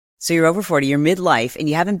So you're over 40, you're midlife, and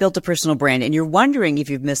you haven't built a personal brand, and you're wondering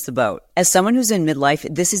if you've missed the boat. As someone who's in midlife,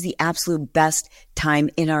 this is the absolute best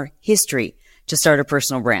time in our history to start a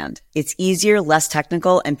personal brand. It's easier, less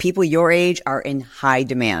technical, and people your age are in high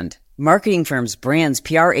demand. Marketing firms, brands,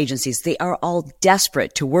 PR agencies, they are all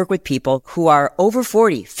desperate to work with people who are over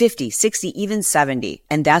 40, 50, 60, even 70.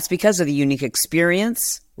 And that's because of the unique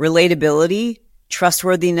experience, relatability,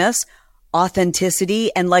 trustworthiness, authenticity,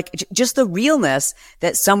 and just the realness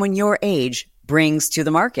that someone your age brings to the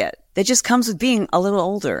market. That just comes with being a little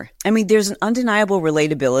older. I mean, there's an undeniable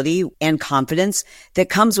relatability and confidence that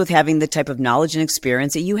comes with having the type of knowledge and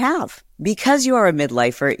experience that you have. Because you are a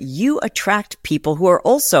midlifer, you attract people who are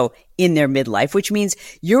also in their midlife, which means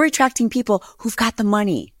you're attracting people who've got the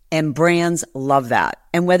money. And brands love that.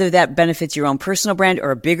 And whether that benefits your own personal brand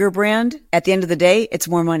or a bigger brand, at the end of the day, it's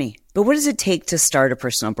more money. But what does it take to start a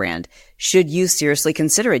personal brand? Should you seriously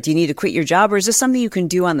consider it? Do you need to quit your job, or is this something you can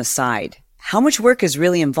do on the side? How much work is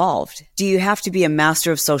really involved? Do you have to be a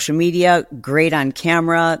master of social media, great on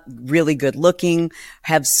camera, really good looking,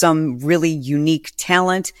 have some really unique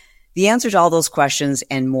talent? The answer to all those questions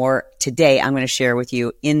and more today I'm going to share with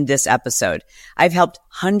you in this episode. I've helped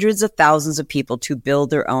hundreds of thousands of people to build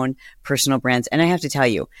their own personal brands. And I have to tell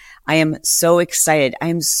you, I am so excited. I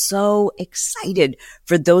am so excited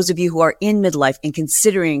for those of you who are in midlife and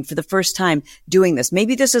considering for the first time doing this.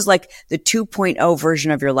 Maybe this is like the 2.0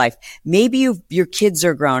 version of your life. Maybe your kids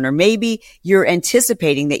are grown, or maybe you're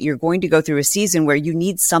anticipating that you're going to go through a season where you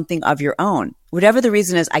need something of your own. Whatever the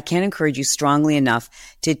reason is, I can't encourage you strongly enough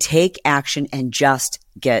to take action and just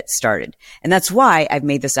get started. And that's why I've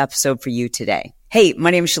made this episode for you today. Hey,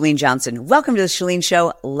 my name is Chalene Johnson. Welcome to the Chalene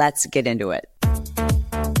Show. Let's get into it.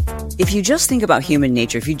 If you just think about human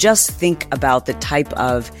nature, if you just think about the type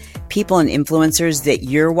of people and influencers that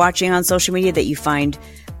you're watching on social media that you find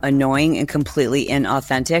annoying and completely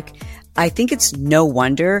inauthentic, I think it's no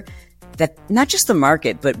wonder that not just the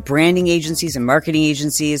market, but branding agencies and marketing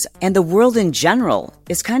agencies and the world in general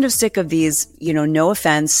is kind of sick of these, no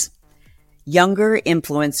offense, younger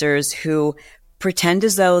influencers who pretend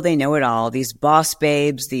as though they know it all. These boss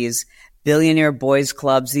babes, these billionaire boys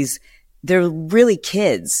clubs, they're really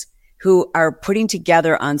kids who are putting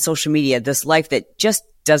together on social media this life that just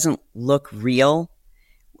doesn't look real.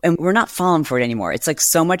 And we're not falling for it anymore. It's like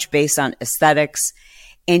so much based on aesthetics.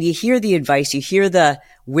 And you hear the advice, you hear the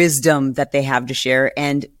wisdom that they have to share.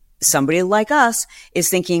 And somebody like us is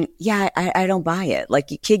thinking, yeah, I don't buy it. Like,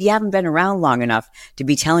 kid, you haven't been around long enough to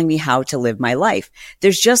be telling me how to live my life.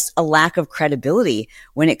 There's just a lack of credibility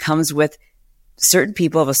when it comes with certain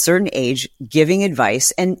people of a certain age giving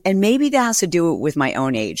advice. And maybe that has to do with my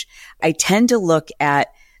own age. I tend to look at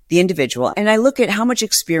the individual and I look at how much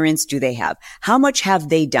experience do they have? How much have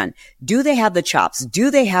they done? Do they have the chops?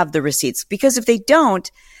 Do they have the receipts? Because if they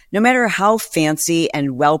don't, no matter how fancy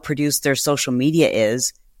and well produced their social media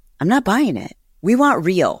is, I'm not buying it. We want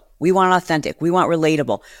real. We want authentic. We want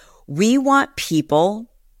relatable. We want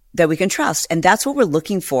people that we can trust. And that's what we're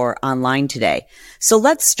looking for online today. So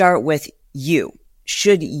let's start with you.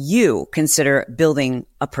 Should you consider building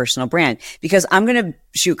a personal brand? Because I'm going to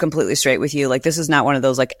shoot completely straight with you. Like, this is not one of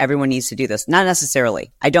those, like, everyone needs to do this. Not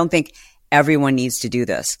necessarily. I don't think everyone needs to do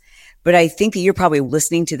this. But I think that you're probably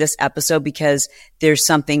listening to this episode because there's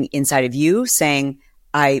something inside of you saying,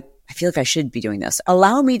 I feel like I should be doing this.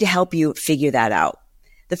 Allow me to help you figure that out.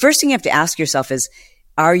 The first thing you have to ask yourself is,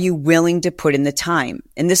 are you willing to put in the time?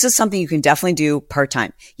 And this is something you can definitely do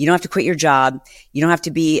part-time. You don't have to quit your job. You don't have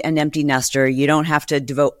to be an empty nester. You don't have to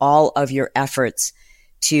devote all of your efforts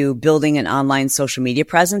to building an online social media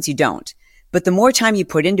presence. You don't. But the more time you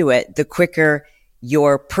put into it, the quicker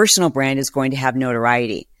your personal brand is going to have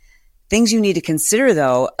notoriety. Things you need to consider,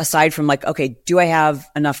 though, aside from like, okay, do I have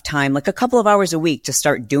enough time, like a couple of hours a week to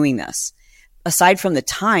start doing this? Aside from the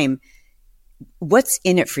time, what's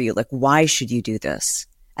in it for you? Like, why should you do this?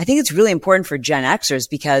 I think it's really important for Gen Xers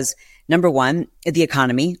because, number one, the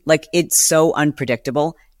economy, like, it's so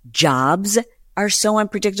unpredictable. Jobs are so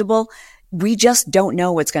unpredictable. We just don't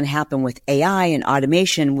know what's going to happen with AI and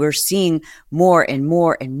automation. We're seeing more and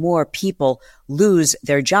more and more people lose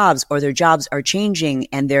their jobs, or their jobs are changing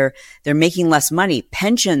and they're making less money.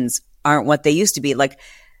 Pensions aren't what they used to be. Like,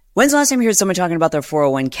 when's the last time you heard someone talking about their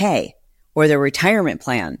 401k or their retirement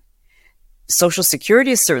plan? Social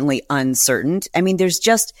Security is certainly uncertain. I mean, there's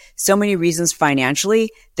just so many reasons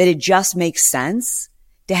financially that it just makes sense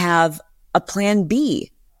to have a plan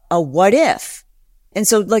B, a what if. And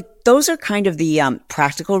so, like, those are kind of the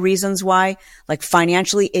practical reasons why, like,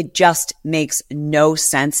 financially, it just makes no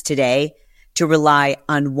sense today to rely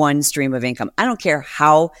on one stream of income. I don't care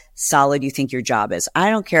how solid you think your job is. I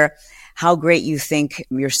don't care how great you think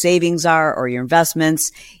your savings are or your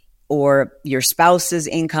investments or your spouse's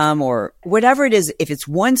income or whatever it is. If it's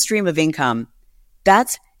one stream of income,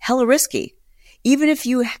 that's hella risky. Even if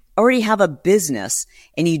you already have a business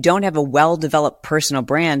and you don't have a well-developed personal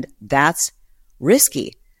brand, that's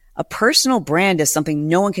risky. A personal brand is something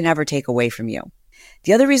no one can ever take away from you.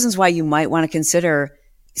 The other reasons why you might want to consider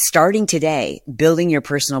starting today, building your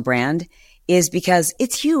personal brand, is because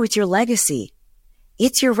it's you, it's your legacy.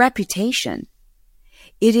 It's your reputation.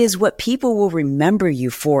 It is what people will remember you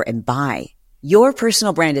for and buy. Your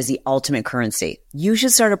personal brand is the ultimate currency. You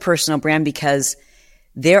should start a personal brand because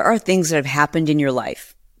there are things that have happened in your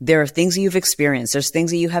life. There are things that you've experienced. There's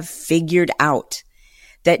things that you have figured out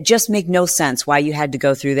that just make no sense why you had to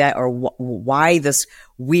go through that or why this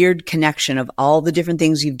weird connection of all the different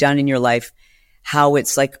things you've done in your life, how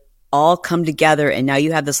it's like all come together and now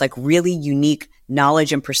you have this like really unique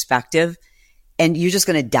knowledge and perspective and you're just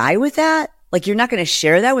going to die with that? Like you're not going to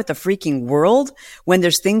share that with the freaking world when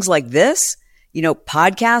there's things like this, you know,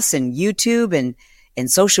 podcasts and YouTube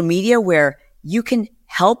and social media where you can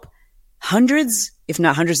help hundreds, if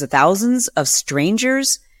not hundreds of thousands of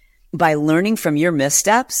strangers by learning from your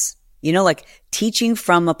missteps, you know, like teaching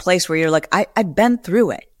from a place where you're like, I've been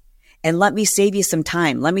through it and let me save you some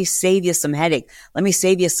time. Let me save you some headache. Let me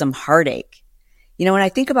save you some heartache. You know, when I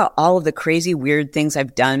think about all of the crazy, weird things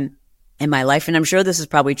I've done in my life, and I'm sure this is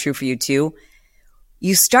probably true for you too,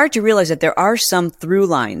 you start to realize that there are some through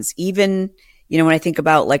lines. Even, you know, when I think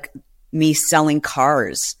about like me selling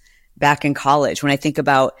cars back in college, when I think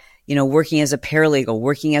about, you know, working as a paralegal,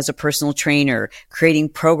 working as a personal trainer, creating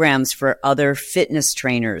programs for other fitness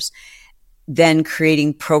trainers, then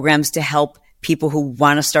creating programs to help people who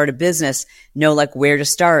want to start a business know like where to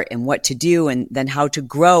start and what to do and then how to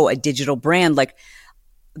grow a digital brand. Like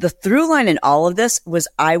the through line in all of this was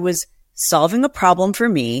I was solving a problem for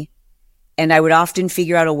me and I would often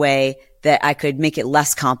figure out a way that I could make it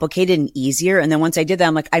less complicated and easier. And then once I did that,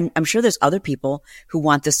 I'm like, I'm sure there's other people who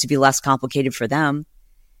want this to be less complicated for them.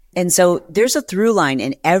 And so there's a through line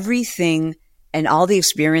in everything and all the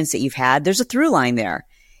experience that you've had. There's a through line there.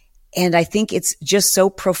 And I think it's just so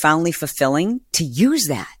profoundly fulfilling to use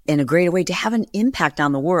that in a greater way to have an impact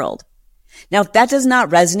on the world. Now, if that does not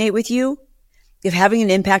resonate with you, if having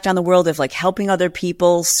an impact on the world, if like helping other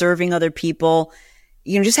people, serving other people,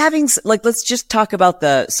 you know, just having like, let's just talk about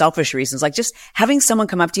the selfish reasons, like just having someone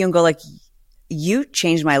come up to you and go like, you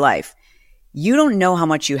changed my life. You don't know how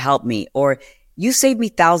much you helped me, or you saved me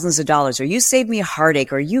thousands of dollars, or you saved me a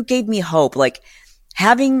heartache, or you gave me hope. Like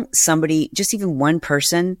having somebody, just even one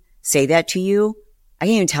person say that to you, I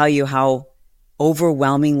can't even tell you how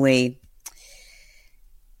overwhelmingly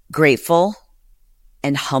grateful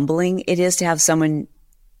and humbling it is to have someone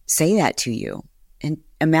say that to you. And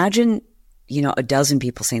imagine, you know, a dozen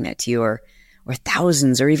people saying that to you, or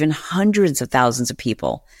thousands, or even hundreds of thousands of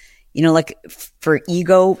people, you know, like for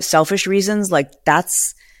ego, selfish reasons, like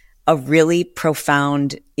that's a really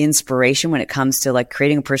profound inspiration when it comes to like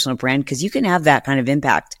creating a personal brand, because you can have that kind of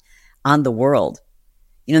impact on the world.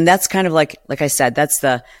 You know, and that's kind of like I said, that's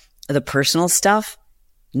the personal stuff,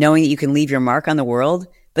 knowing that you can leave your mark on the world.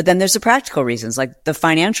 But then there's the practical reasons, like the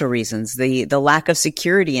financial reasons, the lack of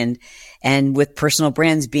security and with personal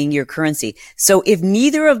brands being your currency. So if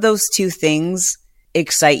neither of those two things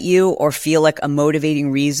excite you or feel like a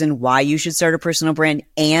motivating reason why you should start a personal brand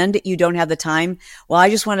and you don't have the time, well, I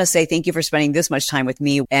just want to say thank you for spending this much time with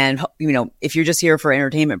me. And, you know, if you're just here for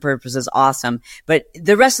entertainment purposes, awesome. But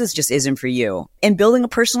the rest of this just isn't for you. And building a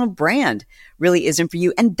personal brand really isn't for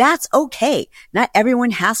you. And that's okay. Not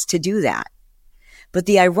everyone has to do that. But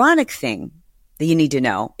the ironic thing that you need to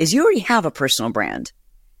know is you already have a personal brand.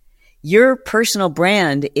 Your personal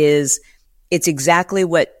brand it's exactly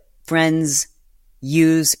what friends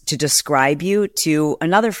use to describe you to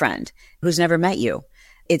another friend who's never met you.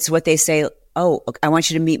 It's what they say, oh, I want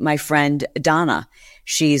you to meet my friend Donna.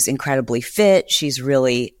 She's incredibly fit. She's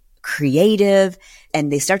really creative.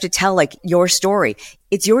 And they start to tell like your story.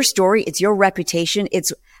 It's your story. It's your reputation.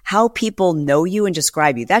 It's how people know you and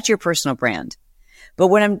describe you. That's your personal brand. But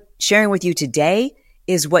what I'm sharing with you today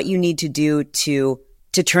is what you need to do to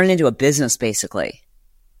turn it into a business, basically.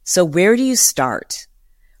 So where do you start?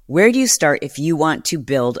 Where do you start if you want to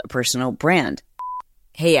build a personal brand?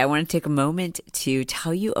 Hey, I want to take a moment to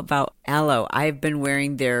tell you about Alo. I've been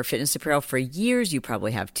wearing their fitness apparel for years. You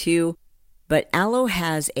probably have too. But Alo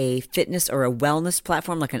has a fitness or a wellness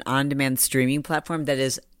platform, like an on-demand streaming platform that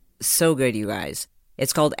is so good, you guys.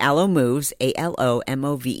 It's called Alo Moves,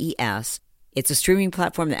 ALOMOVES. It's a streaming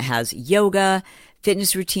platform that has yoga,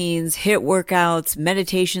 fitness routines, HIIT workouts,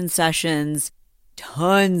 meditation sessions,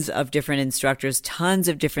 tons of different instructors, tons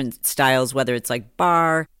of different styles, whether it's like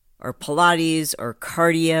barre or Pilates or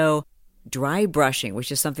cardio, dry brushing,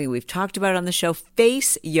 which is something we've talked about on the show,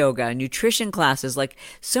 face yoga, nutrition classes, like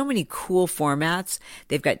so many cool formats.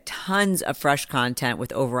 They've got tons of fresh content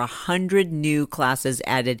with over 100 new classes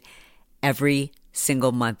added every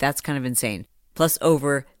single month. That's kind of insane. Plus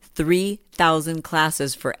over 3,000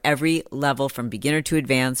 classes for every level from beginner to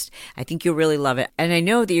advanced. I think you'll really love it. And I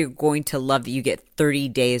know that you're going to love that you get 30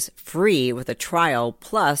 days free with a trial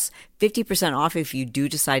plus 50% off if you do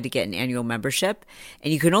decide to get an annual membership.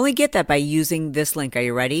 And you can only get that by using this link. Are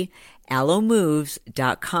you ready?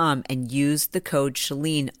 allomoves.com and use the code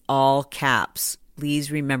Chalene, all caps.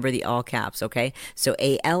 Please remember the all caps, okay? So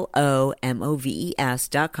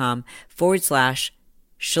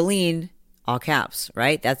allomoves.com/Chalene, all caps,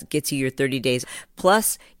 right? That gets you your 30 days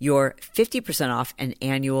plus your 50% off an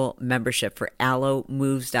annual membership for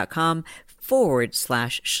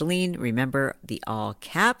allomoves.com/Chalene. Remember the all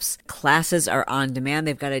caps. Classes are on demand.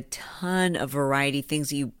 They've got a ton of variety, things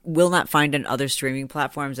that you will not find on other streaming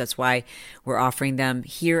platforms. That's why we're offering them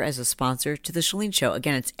here as a sponsor to the Chalene Show.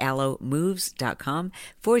 Again, it's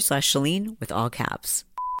allomoves.com/Chalene with all caps.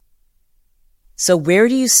 So where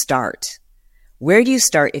do you start? Where do you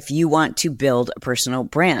start if you want to build a personal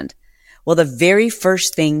brand? Well, the very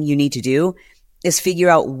first thing you need to do is figure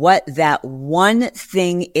out what that one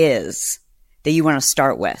thing is that you want to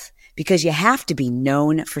start with, because you have to be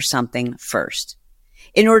known for something first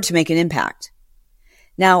in order to make an impact.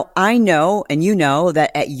 Now, I know, and you know,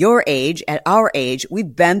 that at your age, at our age,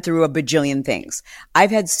 we've been through a bajillion things. I've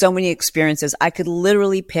had so many experiences. I could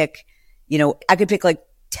literally pick, I could pick like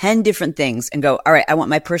 10 different things and go, all right, I want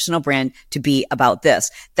my personal brand to be about this.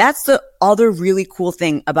 That's the other really cool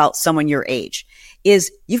thing about someone your age is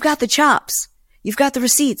you've got the chops. You've got the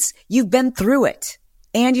receipts. You've been through it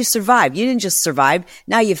and you survived. You didn't just survive.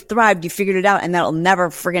 Now you've thrived. You figured it out and that'll never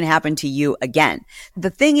friggin' happen to you again. The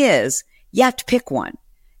thing is, you have to pick one.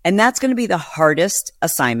 And that's going to be the hardest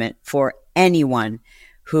assignment for anyone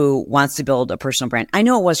who wants to build a personal brand. I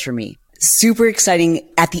know it was for me. Super exciting.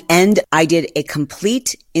 At the end, I did a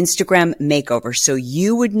complete Instagram makeover. So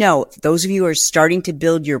you would know, those of you who are starting to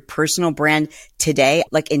build your personal brand today,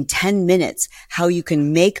 like in 10 minutes, how you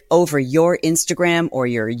can make over your Instagram or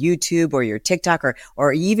your YouTube or your TikTok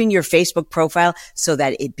or even your Facebook profile so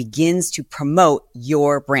that it begins to promote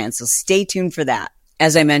your brand. So stay tuned for that.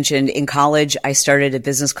 As I mentioned, in college, I started a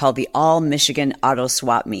business called the All Michigan Auto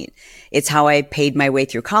Swap Meet. It's how I paid my way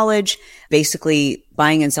through college, basically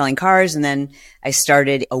buying and selling cars. And then I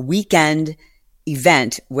started a weekend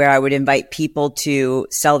event where I would invite people to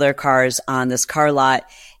sell their cars on this car lot,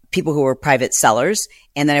 people who were private sellers.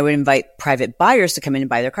 And then I would invite private buyers to come in and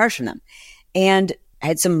buy their cars from them. And I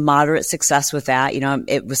had some moderate success with that.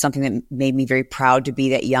 It was something that made me very proud to be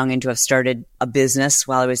that young and to have started a business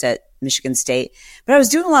while I was at Michigan State. But I was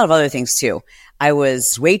doing a lot of other things too. I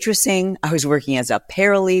was waitressing. I was working as a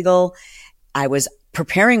paralegal. I was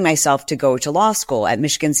preparing myself to go to law school. At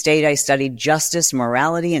Michigan State, I studied justice,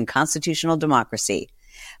 morality, and constitutional democracy.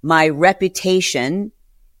 My reputation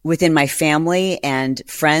within my family and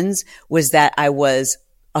friends was that I was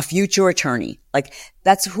a future attorney. Like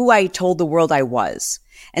that's who I told the world I was.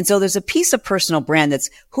 And so there's a piece of personal brand that's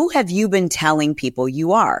who have you been telling people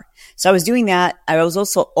you are? So I was doing that. I was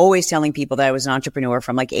also always telling people that I was an entrepreneur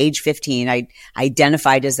from like age 15. I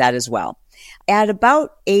identified as that as well. At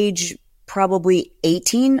about age probably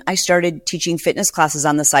 18, I started teaching fitness classes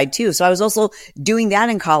on the side too. So I was also doing that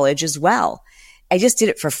in college as well. I just did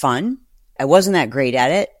it for fun. I wasn't that great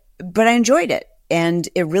at it, but I enjoyed it. And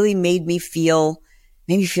it really made me feel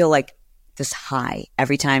like this high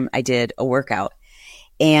every time I did a workout.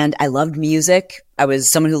 And I loved music. I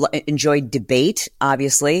was someone who enjoyed debate,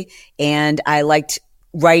 obviously, and I liked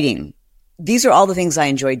writing. These are all the things I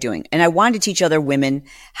enjoyed doing. And I wanted to teach other women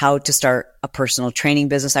how to start a personal training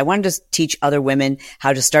business. I wanted to teach other women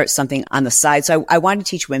how to start something on the side. So I wanted to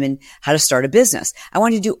teach women how to start a business. I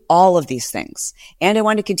wanted to do all of these things. And I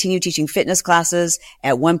wanted to continue teaching fitness classes.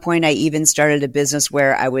 At one point, I even started a business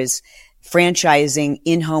where I was franchising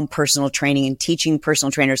in-home personal training and teaching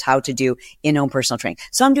personal trainers how to do in-home personal training.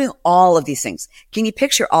 So I'm doing all of these things. Can you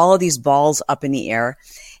picture all of these balls up in the air?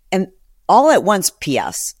 And all at once,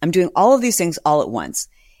 P.S. I'm doing all of these things all at once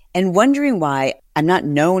and wondering why I'm not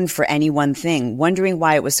known for any one thing, wondering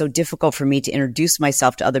why it was so difficult for me to introduce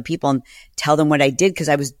myself to other people and tell them what I did because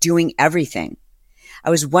I was doing everything.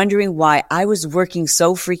 I was wondering why I was working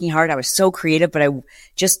so freaking hard. I was so creative, but I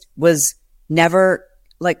just was never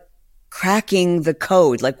like cracking the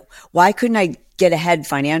code. Like, why couldn't I get ahead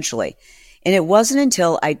financially? And it wasn't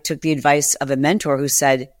until I took the advice of a mentor who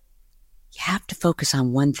said, you have to focus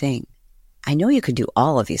on one thing. I know you could do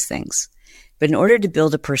all of these things, but in order to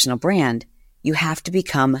build a personal brand, you have to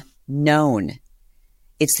become known.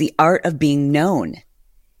 It's the art of being known.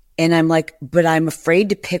 And I'm like, but I'm afraid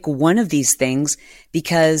to pick one of these things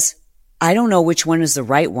because I don't know which one is the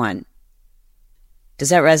right one. Does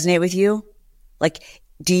that resonate with you? Like,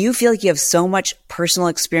 do you feel like you have so much personal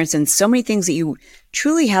experience and so many things that you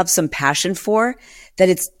truly have some passion for that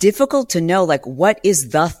it's difficult to know, like, what is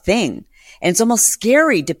the thing? And it's almost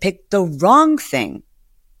scary to pick the wrong thing.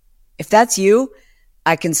 If that's you,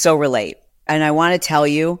 I can so relate. And I want to tell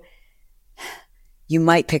you, you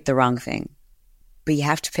might pick the wrong thing, but you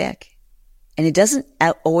have to pick. And it doesn't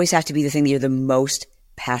always have to be the thing that you're the most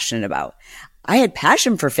passionate about. I had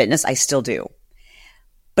passion for fitness. I still do.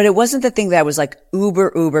 But it wasn't the thing that I was like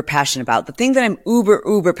uber passionate about. The thing that I'm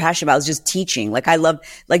uber passionate about is just teaching. Like I love,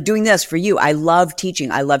 like doing this for you. I love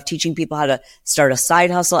teaching. I love teaching people how to start a side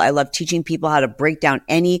hustle. I love teaching people how to break down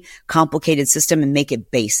any complicated system and make it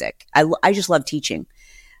basic. I just love teaching.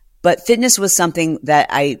 But fitness was something that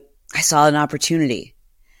I saw an opportunity.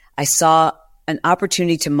 I saw an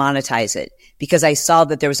opportunity to monetize it because I saw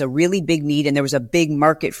that there was a really big need and there was a big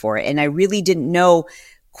market for it. And I really didn't know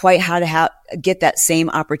quite how to get that same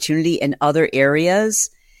opportunity in other areas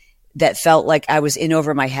that felt like I was in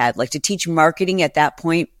over my head. Like to teach marketing at that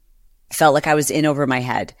point felt like I was in over my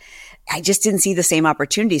head. I just didn't see the same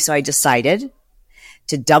opportunity. So I decided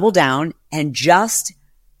to double down and just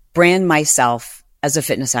brand myself as a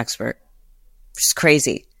fitness expert, which is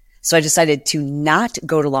crazy. So I decided to not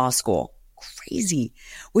go to law school. Crazy,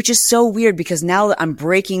 which is so weird because now that I'm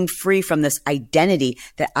breaking free from this identity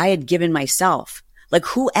that I had given myself. Like,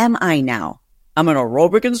 who am I now? I'm an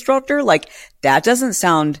aerobic instructor? Like, that doesn't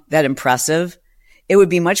sound that impressive. It would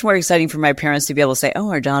be much more exciting for my parents to be able to say, oh,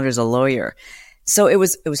 our daughter's a lawyer. So it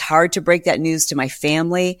was hard to break that news to my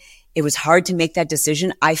family. It was hard to make that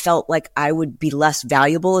decision. I felt like I would be less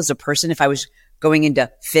valuable as a person if I was going into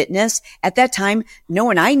fitness. At that time, no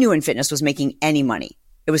one I knew in fitness was making any money.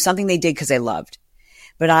 It was something they did because they loved.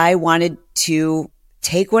 But I wanted to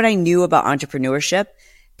take what I knew about entrepreneurship,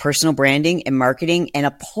 personal branding and marketing and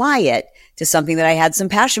apply it to something that I had some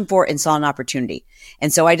passion for and saw an opportunity.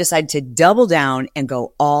 And so I decided to double down and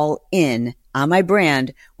go all in on my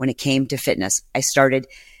brand when it came to fitness. I started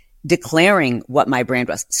declaring what my brand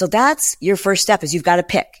was. So that's your first step is you've got to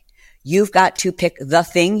pick. You've got to pick the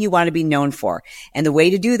thing you want to be known for. And the way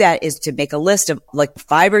to do that is to make a list of like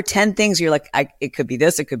 5 or 10 things. You're like, it could be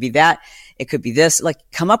this, it could be that, it could be this. Like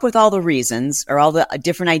come up with all the reasons or all the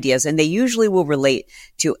different ideas. And they usually will relate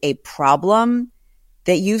to a problem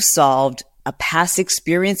that you've solved, a past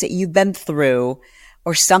experience that you've been through,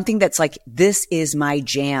 or something that's like, this is my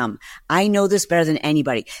jam. I know this better than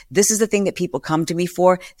anybody. This is the thing that people come to me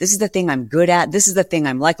for. This is the thing I'm good at. This is the thing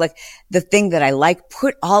I'm like the thing that I like.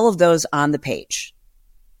 Put all of those on the page.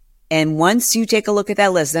 And once you take a look at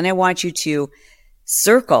that list, then I want you to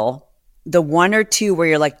circle the 1 or 2 where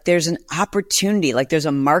you're like, there's an opportunity, like there's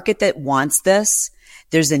a market that wants this.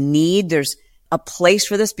 There's a need. There's a place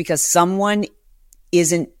for this because someone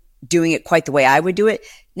isn't doing it quite the way I would do it.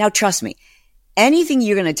 Now, trust me. Anything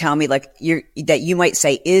you're going to tell me, like that you might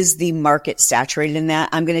say, is the market saturated in that?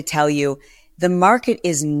 I'm going to tell you the market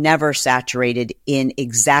is never saturated in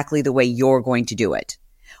exactly the way you're going to do it.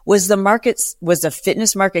 Was the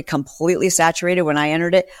fitness market completely saturated when I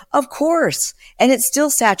entered it? Of course. And it's still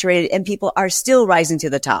saturated and people are still rising to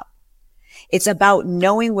the top. It's about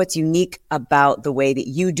knowing what's unique about the way that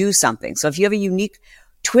you do something. So if you have a unique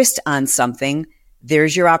twist on something,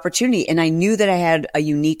 there's your opportunity. And I knew that I had a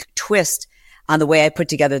unique twist on the way I put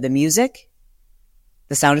together the music,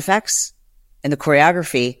 the sound effects, and the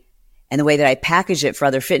choreography, and the way that I packaged it for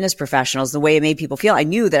other fitness professionals, the way it made people feel. I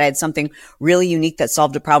knew that I had something really unique that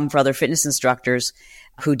solved a problem for other fitness instructors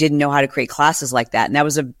who didn't know how to create classes like that. And that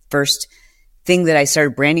was the first thing that I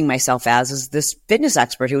started branding myself as, is this fitness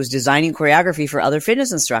expert who was designing choreography for other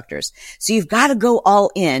fitness instructors. So you've got to go all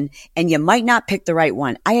in, and you might not pick the right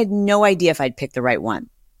one. I had no idea if I'd pick the right one.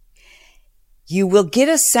 You will get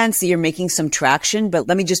a sense that you're making some traction, but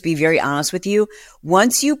let me just be very honest with you.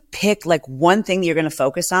 Once you pick like one thing that you're going to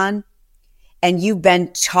focus on, and you've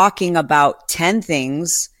been talking about 10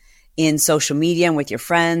 things in social media and with your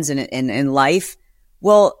friends and in life,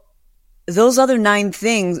 well, those other 9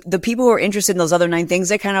 things, the people who are interested in those other 9 things,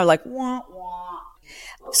 they kind of like, wah, wah.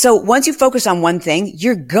 So once you focus on one thing,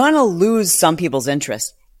 you're going to lose some people's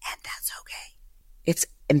interest, and that's okay.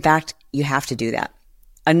 In fact, you have to do that.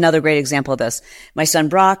 Another great example of this, my son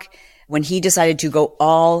Brock, when he decided to go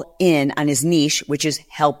all in on his niche, which is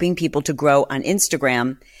helping people to grow on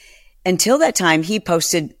Instagram, Until that time, he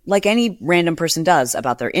posted like any random person does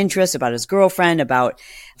about their interests, about his girlfriend, about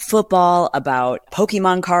football, about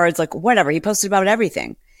Pokemon cards, like whatever. He posted about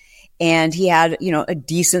everything. And he had, a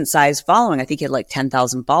decent sized following. I think he had like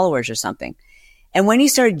 10,000 followers or something. And when he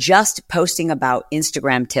started just posting about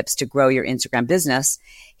Instagram tips to grow your Instagram business,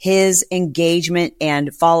 his engagement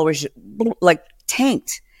and followers like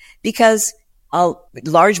tanked because a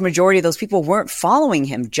large majority of those people weren't following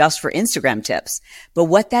him just for Instagram tips. But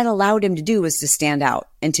what that allowed him to do was to stand out.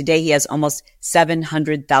 And today he has almost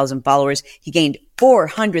 700,000 followers. He gained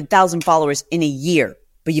 400,000 followers in a year.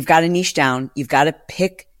 But you've got to niche down. You've got to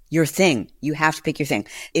pick your thing. You have to pick your thing.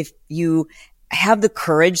 If you have the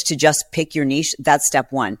courage to just pick your niche, that's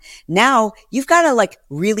step one. Now you've got to like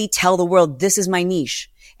really tell the world, this is my niche.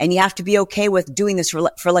 And you have to be okay with doing this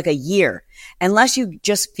for like a year. Unless you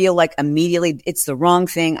just feel like immediately it's the wrong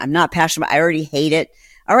thing. I'm not passionate about it. I already hate it.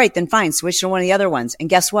 All right, then fine. Switch to one of the other ones. And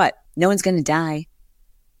guess what? No one's going to die.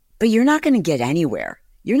 But you're not going to get anywhere.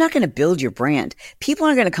 You're not going to build your brand. People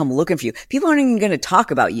aren't going to come looking for you. People aren't even going to talk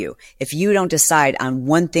about you if you don't decide on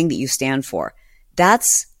one thing that you stand for.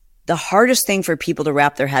 That's the hardest thing for people to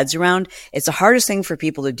wrap their heads around. It's the hardest thing for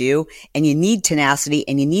people to do. And you need tenacity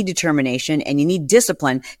and you need determination and you need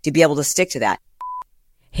discipline to be able to stick to that.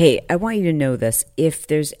 Hey, I want you to know this. If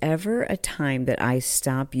there's ever a time that I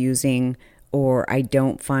stop using or I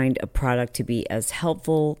don't find a product to be as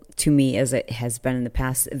helpful to me as it has been in the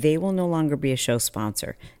past, they will no longer be a show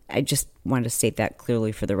sponsor. I just want to state that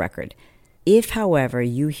clearly for the record. If, however,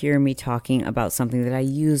 you hear me talking about something that I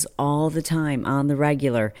use all the time on the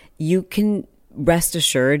regular, you can rest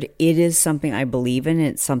assured it is something I believe in.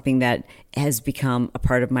 It's something that has become a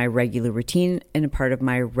part of my regular routine and a part of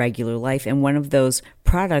my regular life. And one of those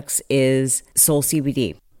products is Soul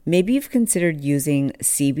CBD. Maybe you've considered using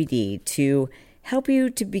CBD to help you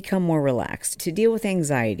to become more relaxed, to deal with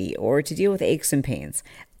anxiety, or to deal with aches and pains.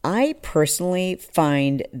 I personally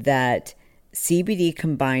find that CBD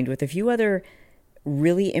combined with a few other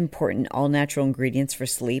really important all-natural ingredients for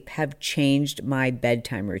sleep have changed my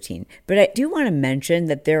bedtime routine. But I do want to mention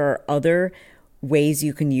that there are other ways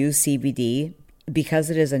you can use CBD because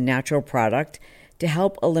it is a natural product to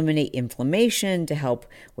help eliminate inflammation, to help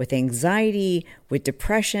with anxiety, with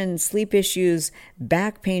depression, sleep issues,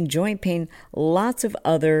 back pain, joint pain, lots of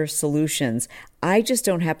other solutions. I just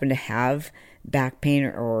don't happen to have back pain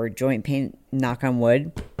or joint pain, knock on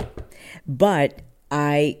wood. But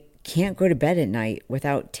I can't go to bed at night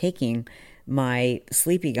without taking my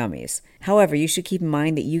sleepy gummies. However, you should keep in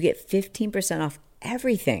mind that you get 15% off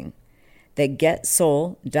everything that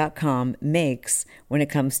GetSoul.com makes when it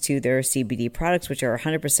comes to their CBD products, which are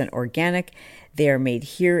 100% organic. They are made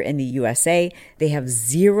here in the USA. They have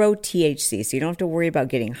 0 THC, so you don't have to worry about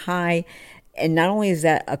getting high. And not only is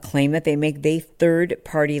that a claim that they make, they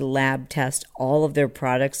third-party lab test all of their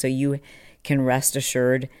products so you can rest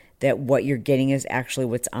assured that what you're getting is actually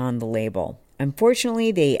what's on the label.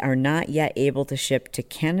 Unfortunately, they are not yet able to ship to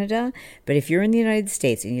Canada, but if you're in the United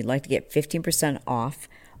States and you'd like to get 15% off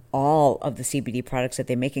all of the CBD products that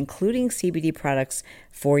they make, including CBD products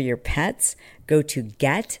for your pets, go to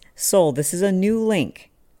GetSoul. This is a new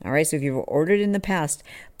link. All right, so if you've ordered in the past,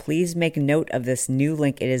 please make note of this new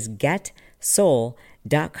link. It is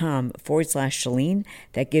getsoul.com/Chalene.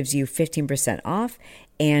 That gives you 15% off.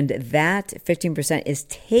 And that 15% is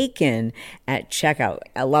taken at checkout.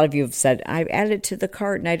 A lot of you have said, I've added it to the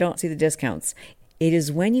cart and I don't see the discounts. It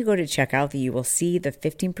is when you go to checkout that you will see the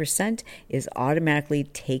 15% is automatically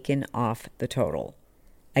taken off the total.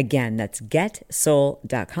 Again, that's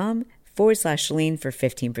getsoul.com/Chalene for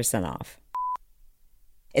 15% off.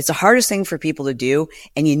 It's the hardest thing for people to do,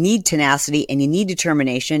 and you need tenacity and you need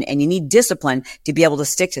determination and you need discipline to be able to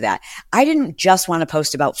stick to that. I didn't just want to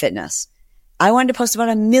post about fitness. I wanted to post about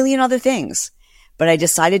a million other things, but I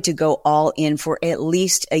decided to go all in for at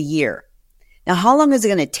least a year. Now, how long is it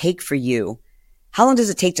going to take for you? How long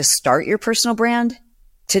does it take to start your personal brand?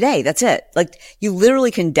 Today, that's it. Like, you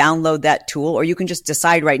literally can download that tool, or you can just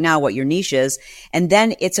decide right now what your niche is. And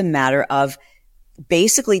then it's a matter of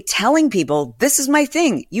basically telling people, this is my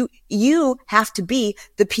thing. You have to be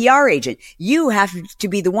the PR agent. You have to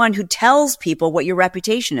be the one who tells people what your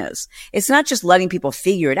reputation is. It's not just letting people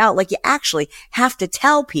figure it out. Like, you actually have to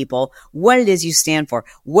tell people what it is you stand for,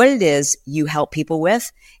 what it is you help people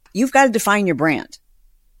with. You've got to define your brand.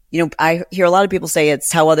 I hear a lot of people say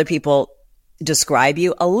it's how other people describe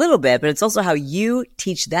you a little bit, but it's also how you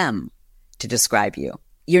teach them to describe you.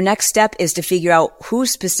 Your next step is to figure out who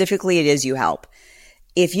specifically it is you help.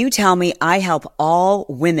 If you tell me I help all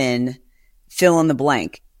women fill in the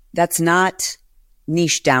blank, that's not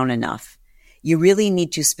niche down enough. You really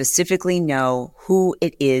need to specifically know who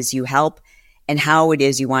it is you help and how it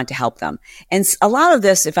is you want to help them. And a lot of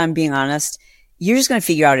this, if I'm being honest, you're just going to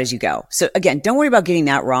figure out as you go. So again, don't worry about getting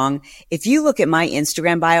that wrong. If you look at my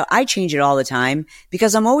Instagram bio, I change it all the time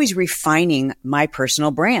because I'm always refining my personal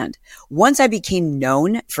brand. Once I became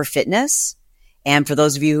known for fitness, and for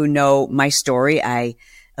those of you who know my story,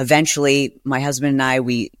 my husband and I,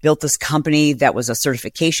 we built this company that was a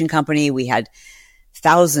certification company. We had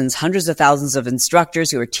hundreds of thousands of instructors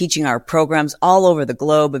who were teaching our programs all over the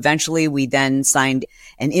globe. Eventually, we then signed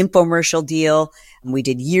an infomercial deal. We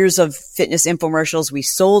did years of fitness infomercials. We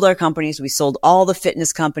sold our companies. We sold all the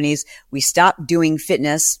fitness companies. We stopped doing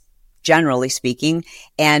fitness, generally speaking.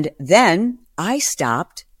 And then I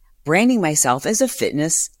stopped branding myself as a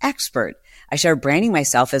fitness expert. I started branding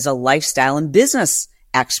myself as a lifestyle and business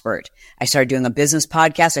expert. I started doing a business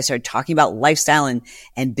podcast. I started talking about lifestyle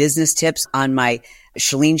and business tips on my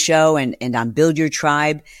Chalene Show and on Build Your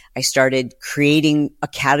Tribe. I started creating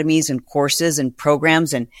academies and courses and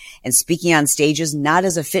programs and speaking on stages, not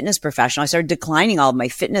as a fitness professional. I started declining all of my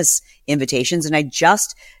fitness invitations, and I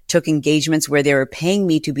just took engagements where they were paying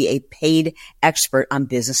me to be a paid expert on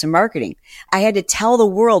business and marketing. I had to tell the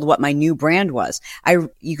world what my new brand was.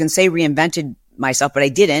 You can say reinvented myself, but I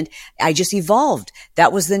didn't. I just evolved.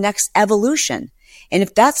 That was the next evolution. And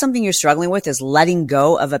if that's something you're struggling with, is letting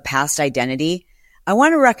go of a past identity, I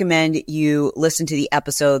want to recommend you listen to the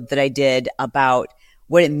episode that I did about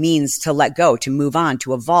what it means to let go, to move on,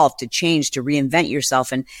 to evolve, to change, to reinvent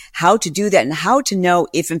yourself, and how to do that, and how to know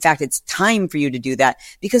if in fact it's time for you to do that,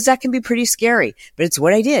 because that can be pretty scary, but it's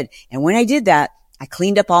what I did. And when I did that, I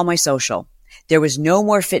cleaned up all my social. There was no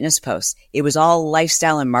more fitness posts. It was all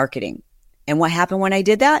lifestyle and marketing. And what happened when I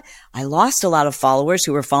did that? I lost a lot of followers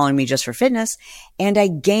who were following me just for fitness, and I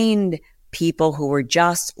gained people who were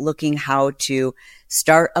just looking how to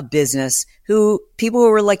start a business, people who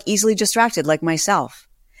were like easily distracted like myself.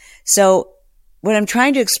 So what I'm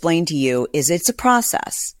trying to explain to you is it's a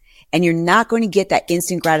process, and you're not going to get that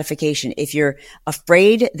instant gratification. If you're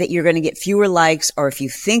afraid that you're going to get fewer likes, or if you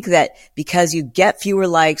think that because you get fewer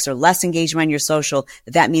likes or less engagement on your social,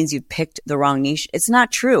 that means you've picked the wrong niche, it's not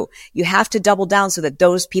true. You have to double down so that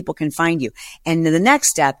those people can find you. And the next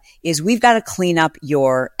step is we've got to clean up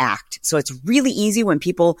your act. So it's really easy when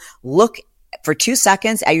people look for 2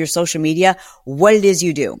 seconds at your social media, what it is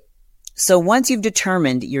you do. So once you've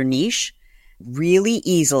determined your niche, really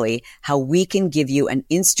easily how we can give you an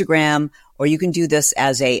Instagram, or you can do this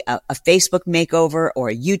as a Facebook makeover or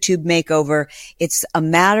a YouTube makeover. It's a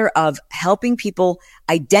matter of helping people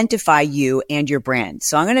identify you and your brand.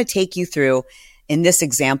 So I'm going to take you through, in this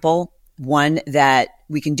example, one that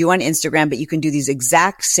we can do on Instagram, but you can do these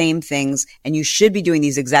exact same things, and you should be doing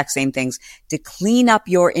these exact same things to clean up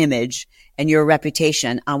your image and your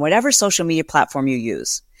reputation on whatever social media platform you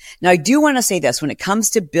use. Now, I do want to say this, when it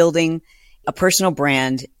comes to building a personal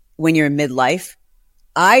brand when you're in midlife,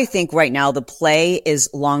 I think right now the play is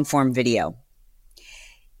long form video.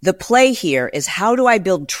 The play here is, how do I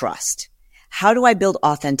build trust? How do I build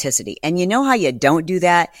authenticity? And you know how you don't do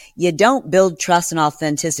that? You don't build trust and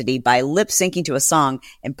authenticity by lip syncing to a song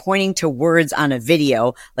and pointing to words on a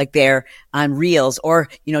video like they're on Reels, or,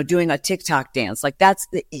 doing a TikTok dance. Like that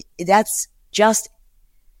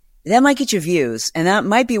might get you views, and that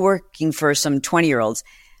might be working for some 20-year-olds.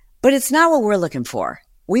 But it's not what we're looking for.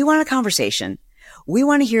 We want a conversation. We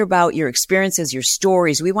want to hear about your experiences, your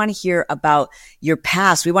stories. We want to hear about your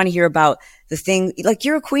past. We want to hear about the thing, like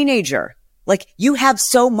you're a queenager. Like you have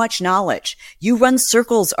so much knowledge. You run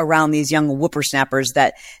circles around these young whippersnappers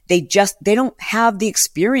that they don't have the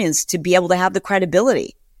experience to be able to have the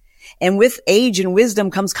credibility. And with age and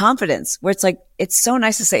wisdom comes confidence, where it's like, it's so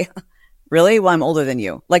nice to say, really? Well, I'm older than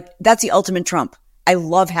you. Like that's the ultimate trump. I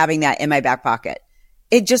love having that in my back pocket.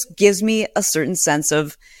 It just gives me a certain sense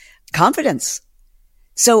of confidence.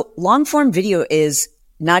 So long form video is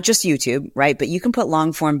not just YouTube, right? But you can put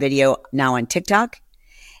long form video now on TikTok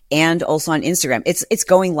and also on Instagram. It's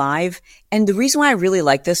going live. And the reason why I really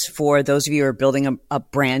like this for those of you who are building a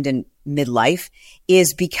brand in midlife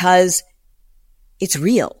is because it's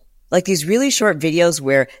real. Like these really short videos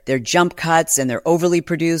where they're jump cuts and they're overly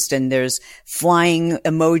produced, and there's flying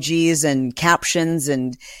emojis and captions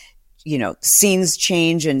and scenes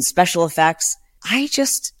change and special effects. I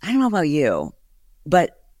don't know about you,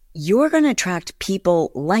 but you're going to attract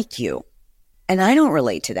people like you. And I don't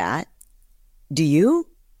relate to that. Do you?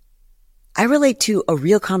 I relate to a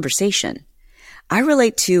real conversation. I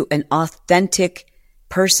relate to an authentic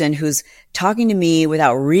person who's talking to me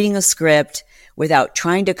without reading a script, without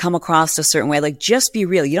trying to come across a certain way. Like just be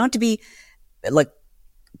real. You don't have to be like,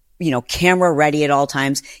 camera ready at all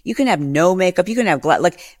times. You can have no makeup. You can have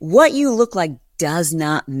what you look like does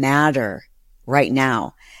not matter right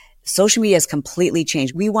now. Social media has completely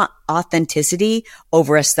changed. We want authenticity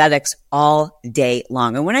over aesthetics all day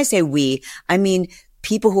long. And when I say we, I mean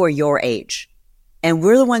people who are your age. And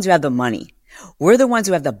we're the ones who have the money. We're the ones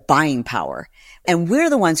who have the buying power. And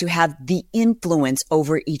we're the ones who have the influence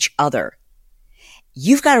over each other.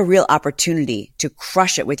 You've got a real opportunity to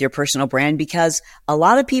crush it with your personal brand because a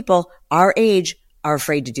lot of people our age are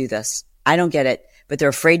afraid to do this. I don't get it, but they're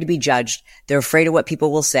afraid to be judged. They're afraid of what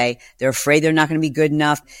people will say. They're afraid they're not going to be good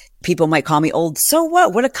enough. People might call me old. So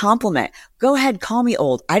what? What a compliment. Go ahead, call me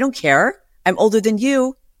old. I don't care. I'm older than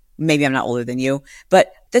you. Maybe I'm not older than you,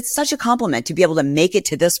 but that's such a compliment to be able to make it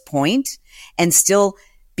to this point and still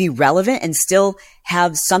be relevant and still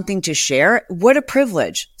have something to share. What a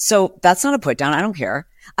privilege. So that's not a put down. I don't care.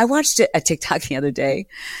 I watched a TikTok the other day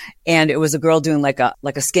and it was a girl doing like a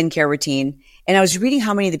skincare routine. And I was reading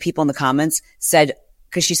how many of the people in the comments said,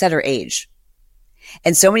 cause she said her age.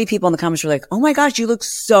 And so many people in the comments were like, oh my gosh, you look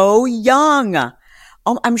so young.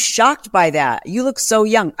 Oh, I'm shocked by that. You look so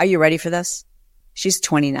young. Are you ready for this? She's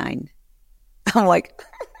 29. I'm like,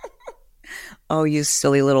 oh, you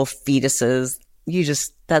silly little fetuses.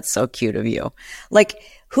 That's so cute of you. Like,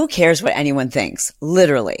 who cares what anyone thinks?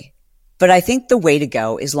 Literally. But I think the way to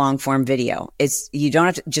go is long form video. You don't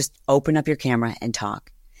have to just open up your camera and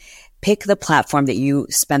talk. Pick the platform that you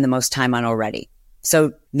spend the most time on already.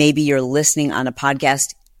 So maybe you're listening on a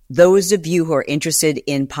podcast. Those of you who are interested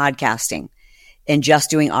in podcasting and just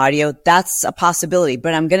doing audio, that's a possibility.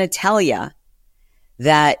 But I'm going to tell you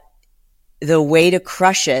that the way to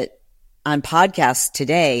crush it on podcasts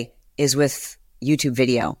today is with YouTube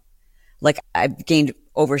video. Like I've gained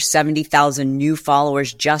over 70,000 new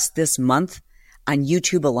followers just this month on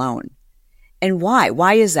YouTube alone. And why?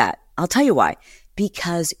 Why is that? I'll tell you why.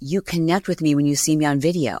 Because you connect with me when you see me on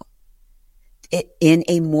video in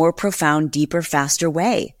a more profound, deeper, faster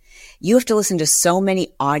way. You have to listen to so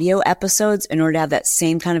many audio episodes in order to have that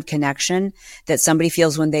same kind of connection that somebody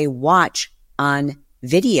feels when they watch on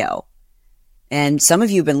video. And some of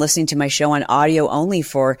you have been listening to my show on audio only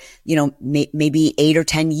for, maybe 8 or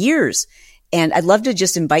 10 years. And I'd love to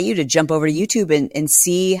just invite you to jump over to YouTube and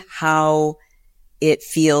see how it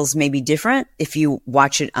feels maybe different if you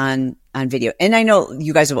watch it on video. And I know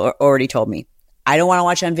you guys have already told me, I don't want to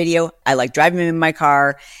watch on video. I like driving in my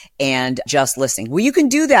car and just listening. Well, you can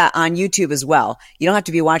do that on YouTube as well. You don't have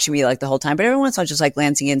to be watching me like the whole time, but every once in a while just like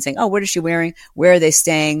glancing in and saying, oh, what is she wearing? Where are they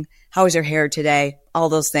staying? How is her hair today? All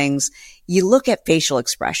those things. You look at facial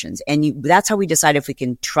expressions and that's how we decide if we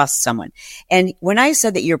can trust someone. And when I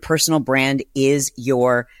said that your personal brand is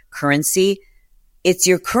your currency, it's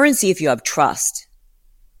your currency if you have trust.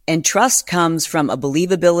 And trust comes from a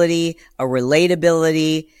believability, a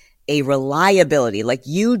relatability, a reliability. Like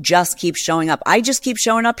you just keep showing up. I just keep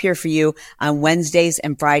showing up here for you on Wednesdays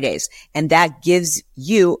and Fridays. And that gives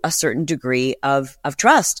you a certain degree of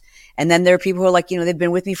trust. And then there are people who are like, they've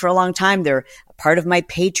been with me for a long time. They're a part of my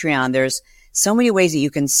Patreon. There's so many ways that you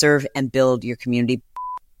can serve and build your community.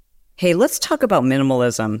 Hey, let's talk about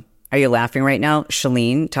minimalism. Are you laughing right now?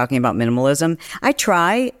 Chalene talking about minimalism. I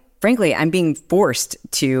try. Frankly, I'm being forced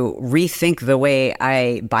to rethink the way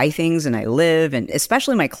I buy things and I live, and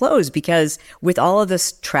especially my clothes, because with all of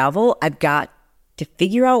this travel, I've got to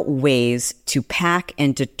figure out ways to pack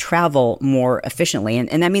and to travel more efficiently.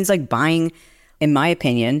 And that means like buying, in my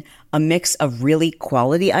opinion, a mix of really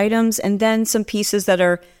quality items and then some pieces that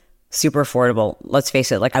are super affordable. Let's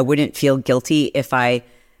face it, like I wouldn't feel guilty if I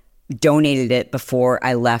donated it before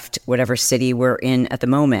I left whatever city we're in at the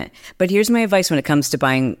moment. But here's my advice when it comes to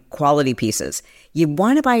buying quality pieces. You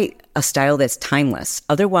want to buy a style that's timeless.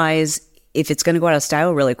 Otherwise, if it's going to go out of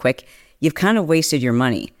style really quick, you've kind of wasted your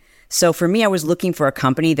money. So for me, I was looking for a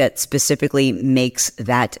company that specifically makes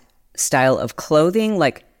that style of clothing,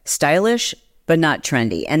 like stylish, but not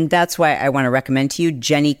trendy. And that's why I want to recommend to you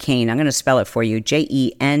Jenni Kayne. I'm going to spell it for you.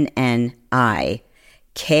 JENNI.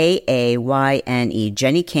 KAYNE,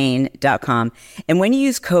 JenniKayne.com. And when you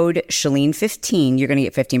use code Chalene15, you're going to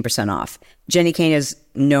get 15% off. Jenni Kayne is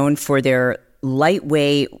known for their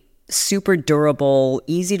lightweight, super durable,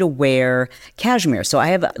 easy to wear cashmere. So I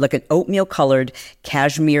have like an oatmeal colored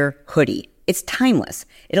cashmere hoodie. It's timeless.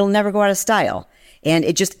 It'll never go out of style. And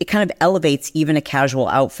it kind of elevates even a casual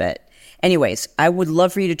outfit. Anyways, I would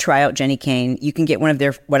love for you to try out Jenni Kayne. You can get one of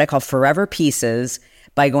their, what I call forever pieces,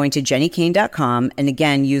 by going to JenniKayne.com. And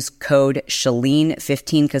again, use code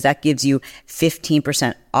Chalene15 because that gives you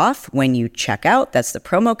 15% off when you check out. That's the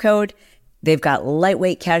promo code. They've got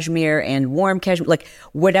lightweight cashmere and warm cashmere, like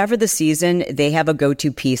whatever the season, they have a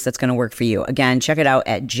go-to piece that's going to work for you. Again, check it out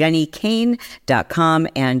at jennykane.com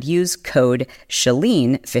and use code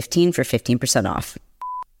Chalene15 for 15% off.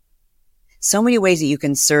 So many ways that you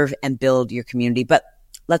can serve and build your community, but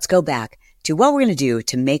let's go back to what we're going to do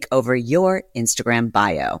to make over your Instagram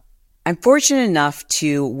bio. I'm fortunate enough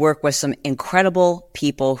to work with some incredible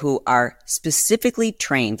people who are specifically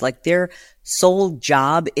trained, like their sole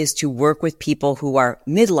job is to work with people who are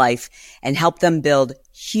midlife and help them build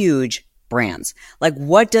huge brands. Like,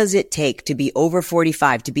 what does it take to be over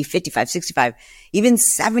 45, to be 55, 65, even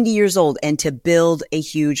 70 years old and to build a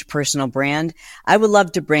huge personal brand? I would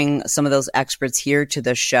love to bring some of those experts here to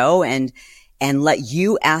the show and let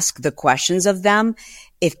you ask the questions of them.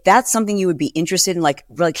 If that's something you would be interested in, like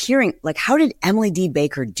hearing, like, how did Emily D.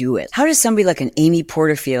 Baker do it? How does somebody like an Amy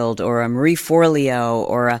Porterfield or a Marie Forleo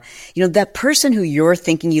or that person who you're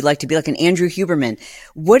thinking you'd like to be, like an Andrew Huberman,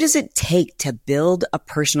 what does it take to build a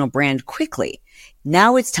personal brand quickly?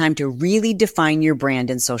 Now it's time to really define your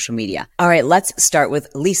brand in social media. All right, let's start with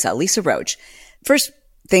Lisa Roach. First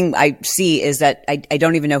thing I see is that I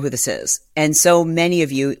don't even know who this is. And so many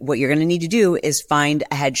of you, what you're going to need to do is find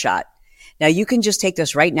a headshot. Now, you can just take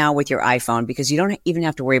this right now with your iPhone because you don't even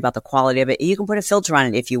have to worry about the quality of it. You can put a filter on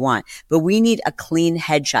it if you want, but we need a clean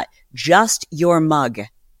headshot, just your mug,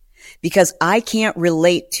 because I can't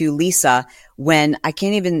relate to Lisa when I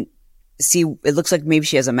can't even see. It looks like maybe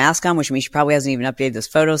she has a mask on, which means she probably hasn't even updated this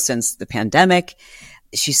photo since the pandemic.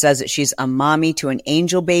 She says that she's a mommy to an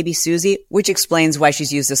angel baby, Susie, which explains why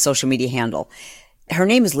she's used this social media handle. Her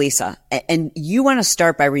name is Lisa, and you want to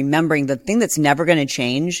start by remembering the thing that's never going to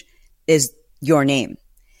change is your name.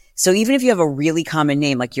 So even if you have a really common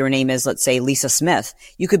name, like your name is, let's say, Lisa Smith,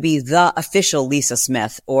 you could be the official Lisa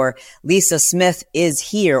Smith, or Lisa Smith is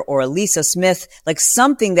here, or Lisa Smith, like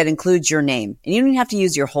something that includes your name. And you don't even have to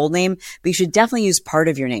use your whole name, but you should definitely use part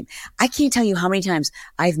of your name. I can't tell you how many times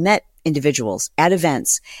I've met individuals at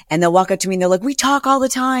events and they'll walk up to me and they're like, we talk all the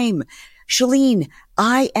time. Chalene,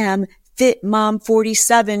 I am Fit Mom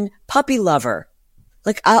 47 puppy lover.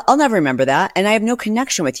 Like, I'll never remember that. And I have no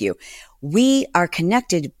connection with you. We are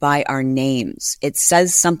connected by our names. It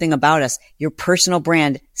says something about us. Your personal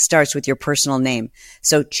brand starts with your personal name.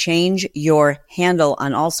 So change your handle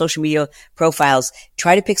on all social media profiles.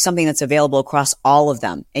 Try to pick something that's available across all of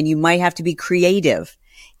them. And you might have to be creative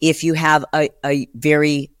if you have a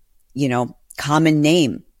very, common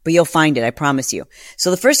name. But you'll find it, I promise you. So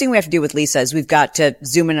the first thing we have to do with Lisa is we've got to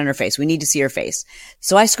zoom in on her face. We need to see her face.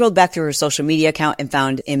 So I scrolled back through her social media account and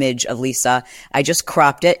found an image of Lisa. I just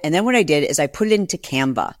cropped it. And then what I did is I put it into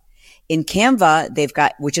Canva. In Canva, they've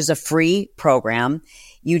got, which is a free program,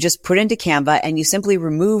 you just put it into Canva and you simply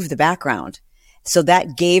remove the background. So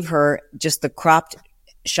that gave her just the cropped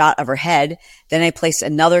shot of her head. Then I placed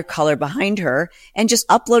another color behind her and just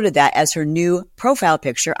uploaded that as her new profile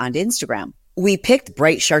picture onto Instagram. We picked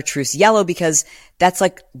bright chartreuse yellow because that's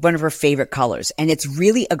like one of her favorite colors. And it's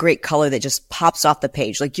really a great color that just pops off the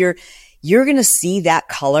page. Like you're going to see that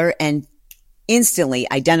color and instantly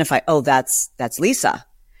identify, oh, that's Lisa,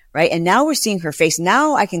 right? And now we're seeing her face.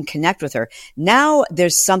 Now I can connect with her. Now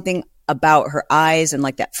there's something about her eyes and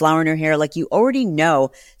like that flower in her hair. Like you already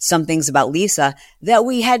know some things about Lisa that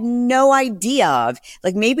we had no idea of.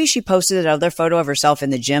 Like maybe she posted another photo of herself in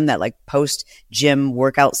the gym, that like post gym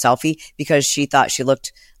workout selfie, because she thought she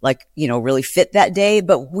looked like, really fit that day.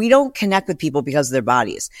 But we don't connect with people because of their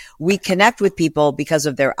bodies. We connect with people because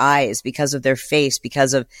of their eyes, because of their face,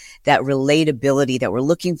 because of that relatability that we're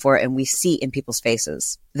looking for and we see in people's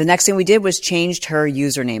faces. The next thing we did was changed her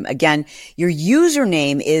username. Again, your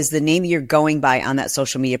username is the name you're going by on that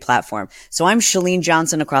social media platform. So I'm Chalene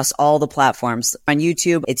Johnson across all the platforms. On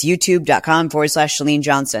YouTube, it's youtube.com/Chalene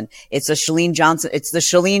Johnson. It's the Chalene Johnson. It's the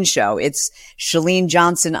Chalene Show. It's Chalene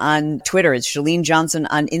Johnson on Twitter. It's Chalene Johnson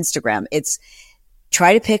on Instagram. It's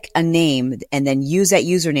try to pick a name and then use that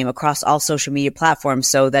username across all social media platforms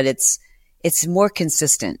so that it's more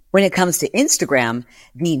consistent. When it comes to Instagram,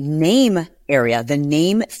 the name area, the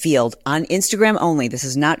name field on Instagram only, this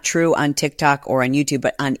is not true on TikTok or on YouTube,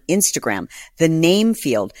 but on Instagram, the name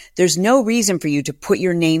field, there's no reason for you to put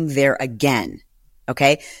your name there again.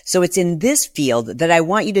 Okay. So it's in this field that I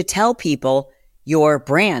want you to tell people your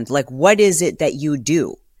brand. Like, what is it that you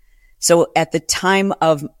do? So at the time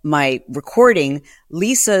of my recording,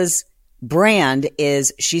 Lisa's brand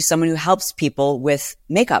is she's someone who helps people with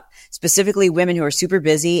makeup, specifically women who are super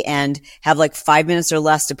busy and have like 5 minutes or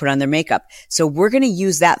less to put on their makeup. So we're going to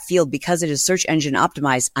use that field because it is search engine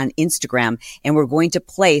optimized on Instagram. And we're going to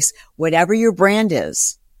place whatever your brand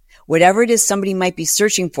is, whatever it is somebody might be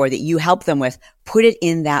searching for that you help them with, put it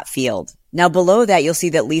in that field. Now below that, you'll see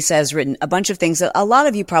that Lisa has written a bunch of things that a lot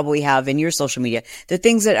of you probably have in your social media. They're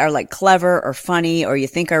things that are like clever or funny or you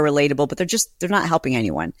think are relatable, but they're not helping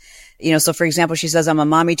anyone. So for example, she says, I'm a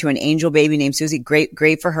mommy to an angel baby named Susie.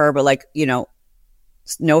 Great for her. But like,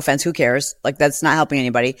 no offense, who cares? Like that's not helping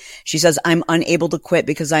anybody. She says, I'm unable to quit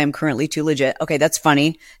because I am currently too legit. Okay, that's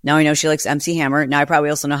funny. Now I know she likes MC Hammer. Now I probably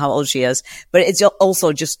also know how old she is, but it's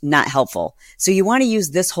also just not helpful. So you want to use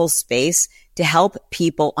this whole space to help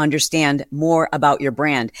people understand more about your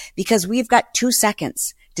brand because we've got 2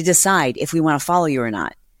 seconds to decide if we want to follow you or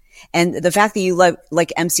not. And the fact that you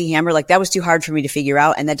like MC Hammer, like that was too hard for me to figure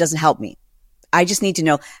out and that doesn't help me. I just need to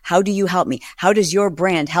know, how do you help me? How does your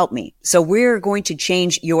brand help me? So we're going to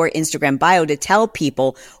change your Instagram bio to tell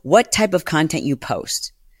people what type of content you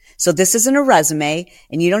post. So this isn't a resume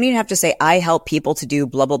and you don't even have to say, I help people to do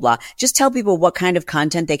blah, blah, blah. Just tell people what kind of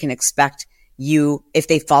content they can expect you if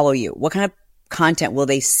they follow you. What kind of content will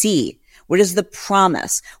they see? What is the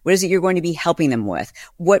promise? What is it you're going to be helping them with?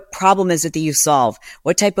 What problem is it that you solve?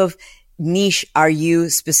 What type of niche are you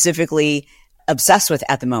specifically obsessed with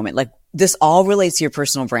at the moment? Like this all relates to your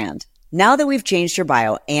personal brand. Now that we've changed her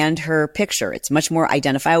bio and her picture, it's much more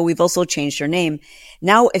identifiable. We've also changed her name.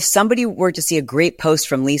 Now, if somebody were to see a great post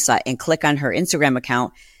from Lisa and click on her Instagram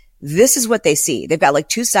account, this is what they see. They've got like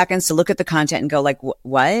 2 seconds to look at the content and go like, what?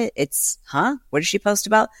 What does she post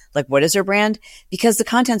about? Like, what is her brand? Because the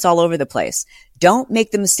content's all over the place. Don't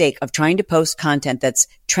make the mistake of trying to post content that's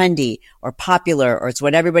trendy or popular or it's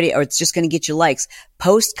what everybody, or it's just going to get you likes.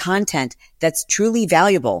 Post content that's truly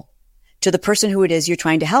valuable to the person who it is you're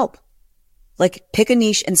trying to help. Like pick a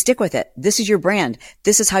niche and stick with it. This is your brand.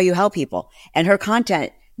 This is how you help people. And her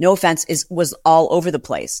content, no offense, was all over the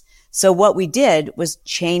place. So what we did was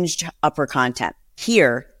changed up her content.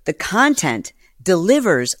 Here, the content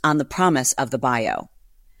delivers on the promise of the bio.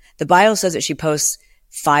 The bio says that she posts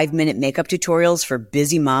 5-minute makeup tutorials for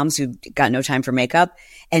busy moms who got no time for makeup.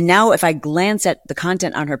 And now if I glance at the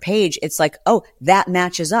content on her page, it's like, oh, that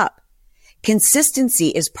matches up. Consistency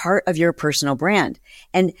is part of your personal brand.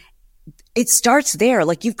 And it starts there.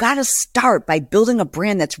 Like you've got to start by building a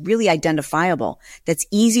brand that's really identifiable, that's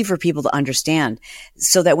easy for people to understand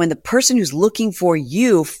so that when the person who's looking for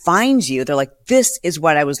you finds you, they're like, this is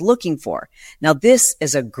what I was looking for. Now, this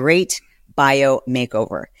is a great bio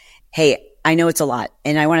makeover. Hey, I know it's a lot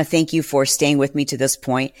and I want to thank you for staying with me to this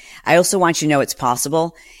point. I also want you to know it's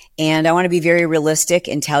possible. And I want to be very realistic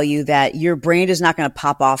and tell you that your brand is not going to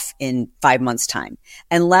pop off in 5 months' time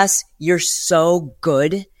unless you're so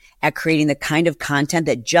good at creating the kind of content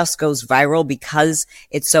that just goes viral because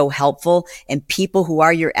it's so helpful and people who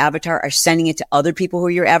are your avatar are sending it to other people who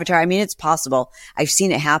are your avatar. I mean, it's possible. I've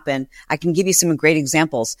seen it happen. I can give you some great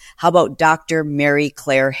examples. How about Dr. Mary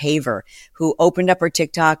Claire Haver, who opened up her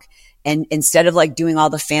TikTok and instead of like doing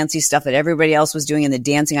all the fancy stuff that everybody else was doing and the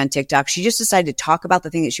dancing on TikTok, she just decided to talk about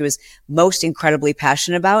the thing that she was most incredibly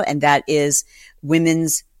passionate about. And that is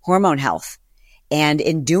women's hormone health. And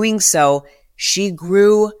in doing so, she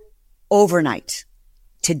grew overnight.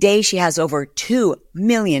 Today, she has over 2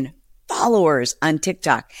 million followers on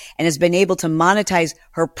TikTok and has been able to monetize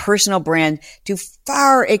her personal brand to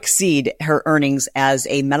far exceed her earnings as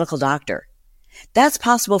a medical doctor. That's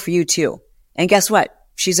possible for you too. And guess what?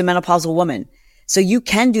 She's a menopausal woman. So you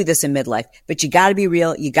can do this in midlife, but you got to be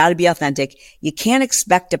real. You got to be authentic. You can't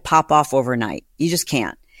expect to pop off overnight. You just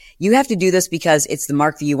can't. You have to do this because it's the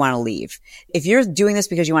mark that you want to leave. If you're doing this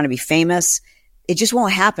because you want to be famous, it just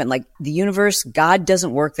won't happen. Like the universe, God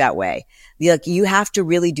doesn't work that way. Like you have to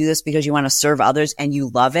really do this because you want to serve others and you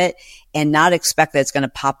love it and not expect that it's going to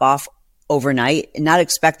pop off overnight and not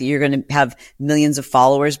expect that you're going to have millions of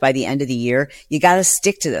followers by the end of the year. You got to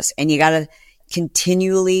stick to this and you got to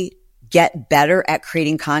continually get better at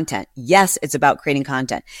creating content. Yes, it's about creating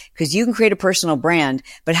content because you can create a personal brand,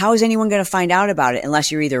 but how is anyone going to find out about it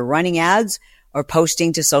unless you're either running ads or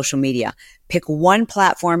posting to social media? Pick one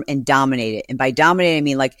platform and dominate it. And by dominate, I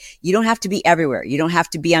mean like you don't have to be everywhere. You don't have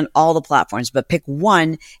to be on all the platforms, but pick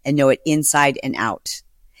one and know it inside and out.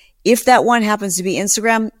 If that one happens to be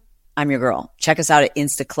Instagram, I'm your girl. Check us out at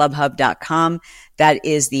instaclubhub.com. That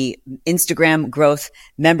is the Instagram growth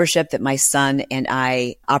membership that my son and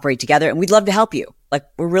I operate together. And we'd love to help you. Like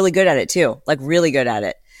we're really good at it too. Like really good at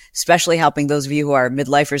it. Especially helping those of you who are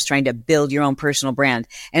midlifers trying to build your own personal brand.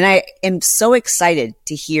 And I am so excited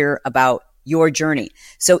to hear about your journey.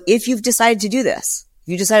 So if you've decided to do this,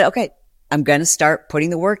 if you decided, okay, I'm going to start putting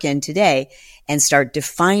the work in today and start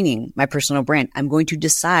defining my personal brand. I'm going to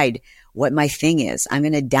decide what my thing is. I'm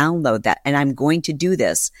going to download that and I'm going to do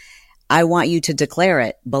this. I want you to declare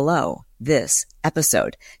it below this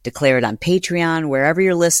episode. Declare it on Patreon, wherever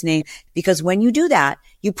you're listening, because when you do that,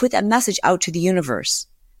 you put that message out to the universe.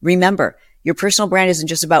 Remember, your personal brand isn't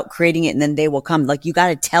just about creating it and then they will come. Like, you got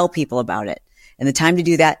to tell people about it. And the time to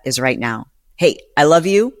do that is right now. Hey, I love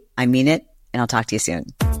you. I mean it. And I'll talk to you soon.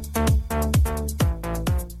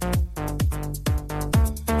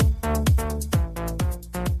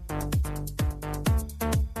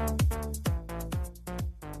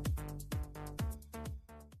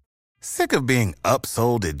 Sick of being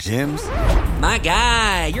upsold at gyms? My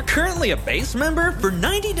guy, you're currently a base member? For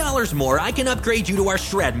 $90 more, I can upgrade you to our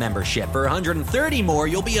Shred membership. For $130 more,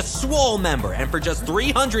 you'll be a Swole member. And for just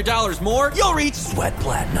 $300 more, you'll reach Sweat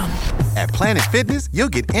Platinum. At Planet Fitness, you'll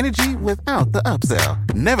get energy without the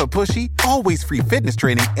upsell. Never pushy, always free fitness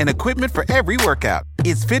training and equipment for every workout.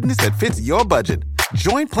 It's fitness that fits your budget.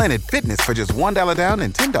 Join Planet Fitness for just $1 down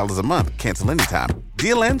and $10 a month. Cancel anytime.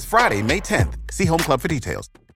 Deal ends Friday, May 10th. See Home Club for details.